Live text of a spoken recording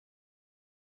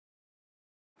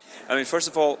I mean, first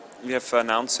of all, we have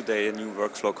announced today a new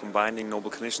workflow combining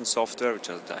Nobel Clinician software, which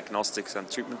is diagnostics and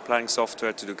treatment planning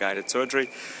software, to do guided surgery,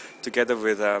 together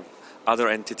with other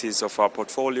entities of our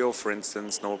portfolio, for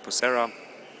instance, Nobel Biocare,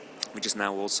 which is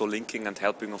now also linking and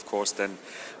helping, of course, then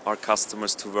our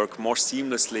customers to work more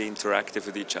seamlessly interactive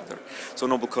with each other. So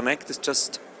Nobel Connect is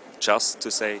just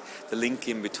to say the link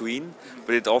in between,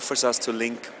 but it offers us to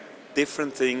link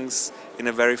different things in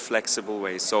a very flexible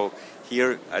way. So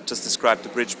here I just described the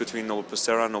bridge between Nobel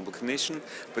Biocare and Nobel Clinician,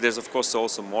 but there's of course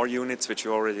also more units which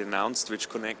you already announced which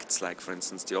connects, like for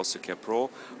instance the OsteoCare Pro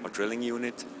or drilling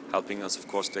unit, helping us of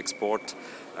course to export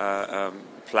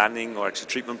planning or actually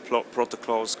treatment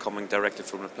protocols coming directly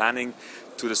from the planning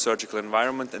to the surgical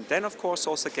environment, and then of course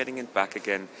also getting it back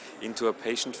again into a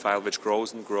patient file which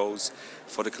grows and grows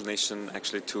for the clinician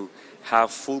actually to have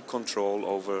full control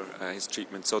over his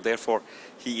treatment. So therefore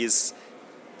he is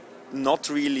not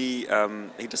really,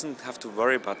 he doesn't have to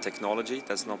worry about technology.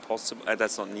 That's not possible,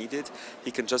 that's not needed.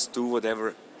 He can just do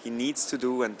whatever he needs to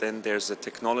do, and then there's a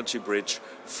technology bridge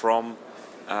from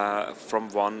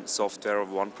one software or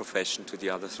one profession to the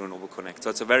other through Nobel Connect. So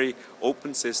it's a very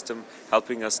open system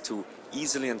helping us to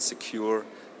easily and secure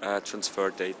transfer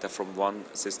data from one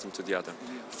system to the other.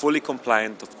 Fully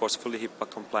compliant, of course, fully HIPAA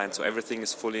compliant, so everything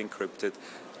is fully encrypted,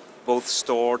 both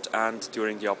stored and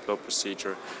during the upload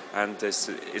procedure, and this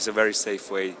is a very safe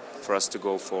way for us to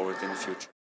go forward in the future.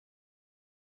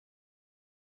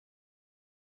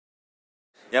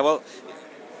 Yeah, well,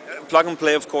 plug and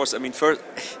play, of course. I mean, first,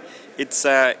 it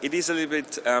is a little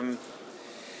bit.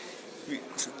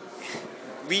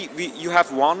 You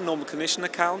have one Nobel Clinician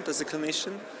account as a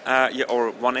clinician, or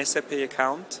one SAP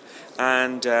account,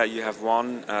 and you have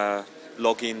one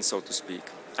login, so to speak.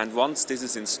 And once this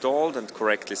is installed and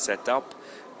correctly set up,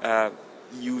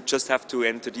 you just have to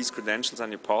enter these credentials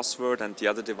and your password, and the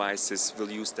other devices will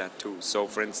use that too. So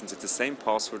for instance, it's the same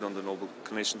password on the Nobel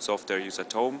Clinician software you use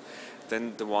at home,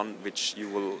 then the one which you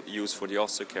will use for the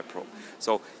OsteoCare Pro.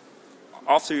 So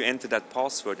after you enter that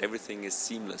password, everything is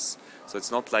seamless. So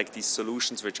it's not like these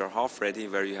solutions which are half ready,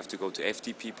 where you have to go to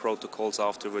FTP protocols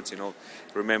afterwards,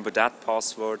 remember that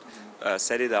password,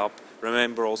 set it up,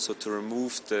 remember also to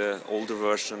remove the older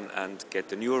version and get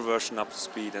the newer version up to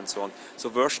speed and so on. So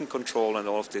version control and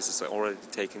all of this is already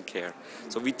taken care.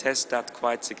 So we test that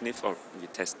quite significantly,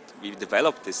 we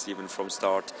developed this even from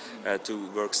start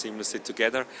to work seamlessly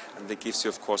together, and it gives you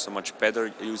of course a much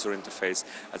better user interface,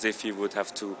 as if you would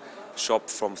have to shop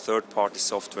from third-party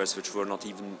softwares which were not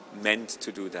even meant to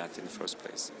do that in the first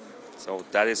place. So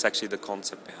that is actually the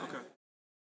concept behind it.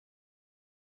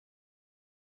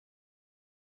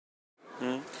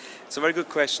 It's a very good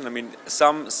question. I mean,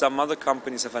 some other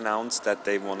companies have announced that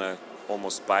they want to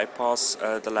almost bypass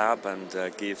the lab and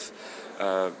give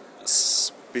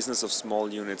business of small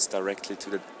units directly to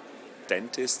the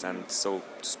dentist, and so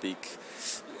to speak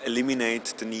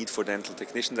eliminate the need for dental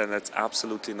technicians, and that's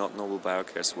absolutely not Nobel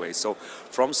Biocare's way. So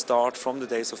from the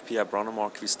days of P.I.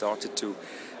 Bronnemark, we started to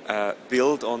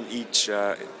build on each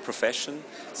profession.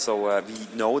 So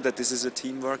we know that this is a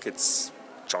teamwork. It's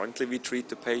jointly we treat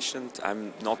the patient.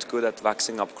 I'm not good at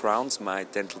waxing up crowns, my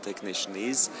dental technician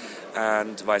is,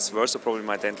 and vice versa. Probably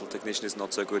my dental technician is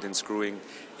not so good in screwing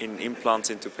in implants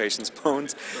into patients'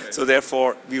 bones. So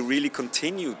therefore we really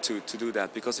continue to do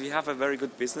that, because we have a very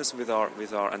good business with our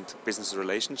and business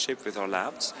relationship with our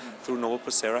labs through Nobel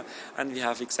Biocare, and we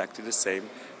have exactly the same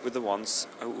with the ones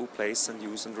who place and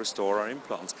use and restore our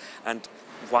implants. And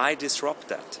why disrupt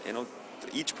that?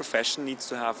 Each profession needs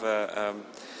to have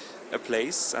a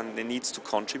place, and it needs to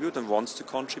contribute and wants to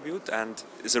contribute, and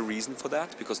there's a reason for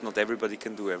that, because not everybody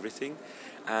can do everything.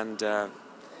 And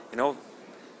it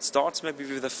starts maybe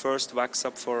with the first wax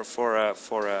up for a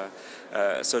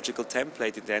surgical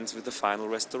template. It ends with the final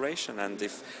restoration, and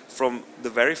if from the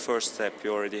very first step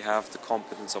you already have the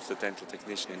competence of the dental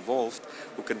technician involved,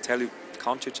 who can tell you,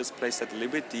 can't you just place that a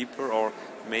little bit deeper, or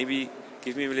maybe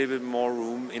give me a little bit more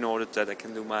room in order that I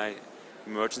can do my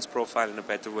emergence profile in a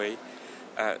better way.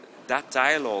 That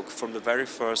dialogue from the very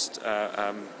first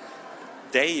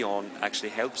day on actually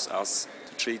helps us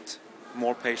to treat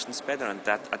more patients better, and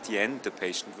that at the end the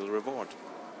patient will reward.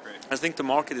 Great. I think the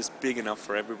market is big enough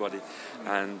for everybody,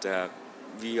 and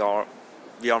we are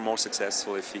more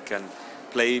successful if we can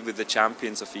play with the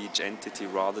champions of each entity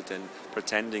rather than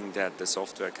pretending that the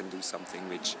software can do something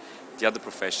which the other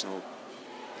professional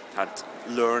had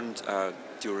learned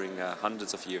during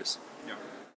hundreds of years.